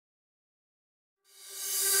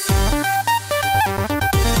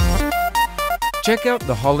Check out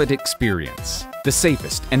the Haulotte experience, the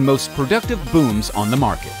safest and most productive booms on the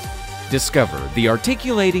market. Discover the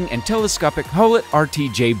articulating and telescopic Haulotte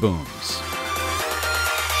RTJ booms.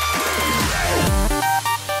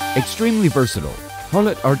 Extremely versatile,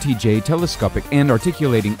 Haulotte RTJ telescopic and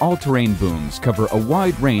articulating all-terrain booms cover a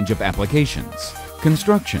wide range of applications: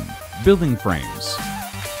 construction, building frames,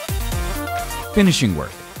 finishing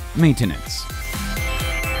work, maintenance,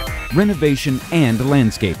 renovation, and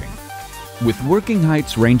landscaping. With working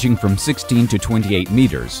heights ranging from 16 to 28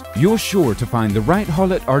 meters, you're sure to find the right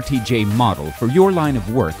Haulotte RTJ model for your line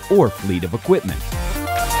of work or fleet of equipment.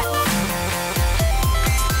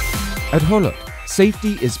 At Haulotte,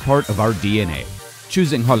 safety is part of our DNA.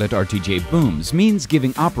 Choosing Haulotte RTJ booms means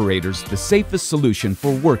giving operators the safest solution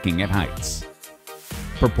for working at heights.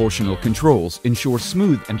 Proportional controls ensure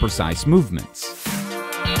smooth and precise movements.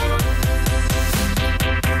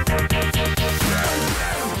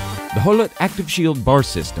 The Haulotte Active Shield bar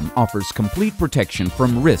system offers complete protection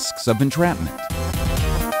from risks of entrapment.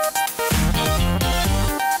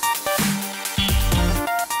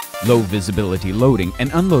 Low visibility loading and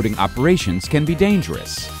unloading operations can be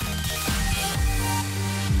dangerous.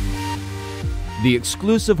 The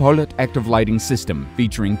exclusive Haulotte Active Lighting System,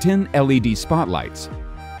 featuring 10 LED spotlights,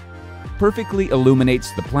 perfectly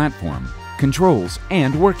illuminates the platform, controls,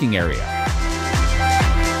 and working area.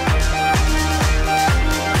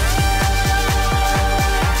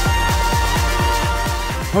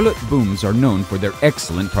 Haulotte booms are known for their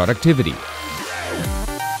excellent productivity.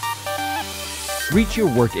 Reach your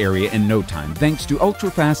work area in no time thanks to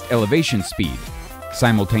ultra-fast elevation speed,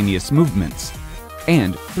 simultaneous movements,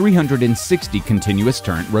 and 360 continuous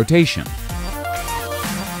turn rotation.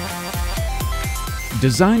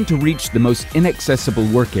 Designed to reach the most inaccessible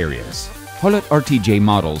work areas, Haulotte RTJ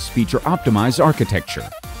models feature optimized architecture,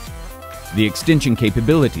 the extension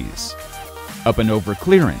capabilities, up and over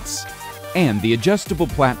clearance, and the adjustable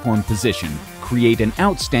platform position create an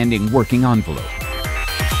outstanding working envelope.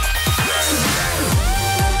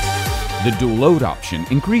 The dual load option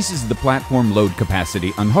increases the platform load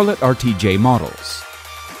capacity on Haulotte RTJ models.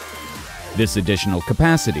 This additional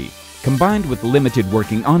capacity, combined with limited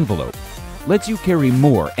working envelope, lets you carry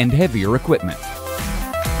more and heavier equipment.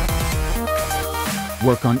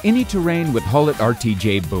 Work on any terrain with Haulotte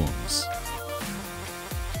RTJ booms.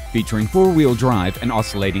 Featuring four-wheel drive and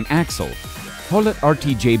oscillating axle, Haulotte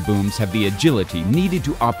RTJ booms have the agility needed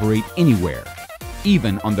to operate anywhere,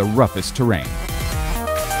 even on the roughest terrain.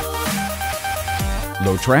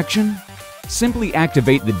 Low traction? Simply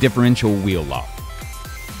activate the differential wheel lock.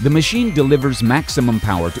 The machine delivers maximum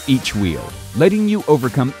power to each wheel, letting you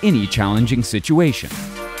overcome any challenging situation.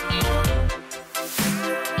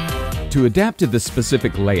 To adapt to the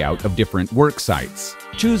specific layout of different work sites,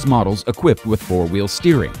 choose models equipped with four-wheel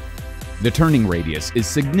steering. The turning radius is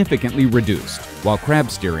significantly reduced, while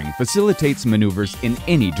crab steering facilitates maneuvers in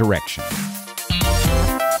any direction.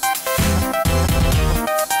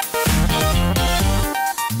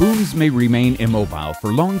 Booms may remain immobile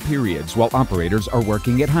for long periods while operators are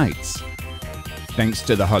working at heights. Thanks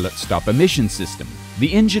to the Haulotte Stop Emission System,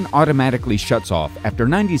 the engine automatically shuts off after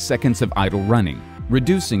 90 seconds of idle running,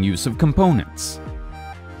 reducing use of components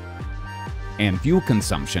and fuel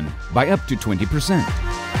consumption by up to 20%.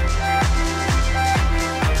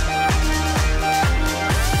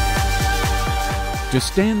 To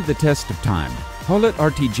stand the test of time, Haulotte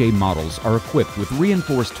RTJ models are equipped with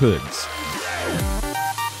reinforced hoods,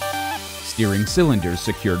 steering cylinders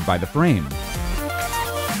secured by the frame,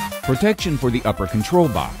 protection for the upper control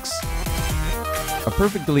box, a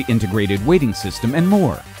perfectly integrated weighting system, and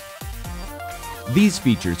more. These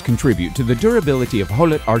features contribute to the durability of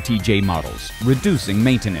Haulotte RTJ models, reducing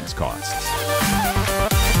maintenance costs.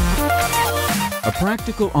 A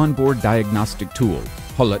practical onboard diagnostic tool,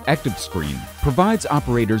 Haulotte Active Screen, provides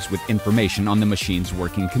operators with information on the machine's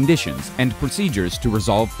working conditions and procedures to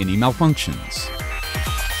resolve any malfunctions.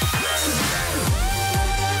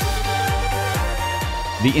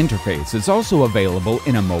 The interface is also available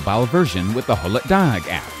in a mobile version with the Haulotte Diag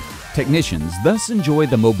app. Technicians thus enjoy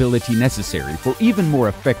the mobility necessary for even more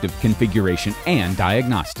effective configuration and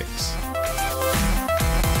diagnostics.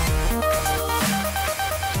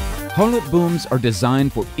 Haulotte booms are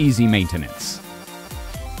designed for easy maintenance.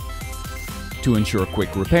 To ensure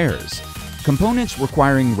quick repairs, components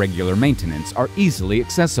requiring regular maintenance are easily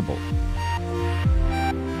accessible.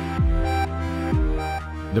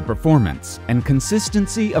 The performance and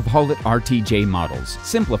consistency of Haulotte RTJ models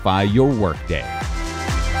simplify your workday.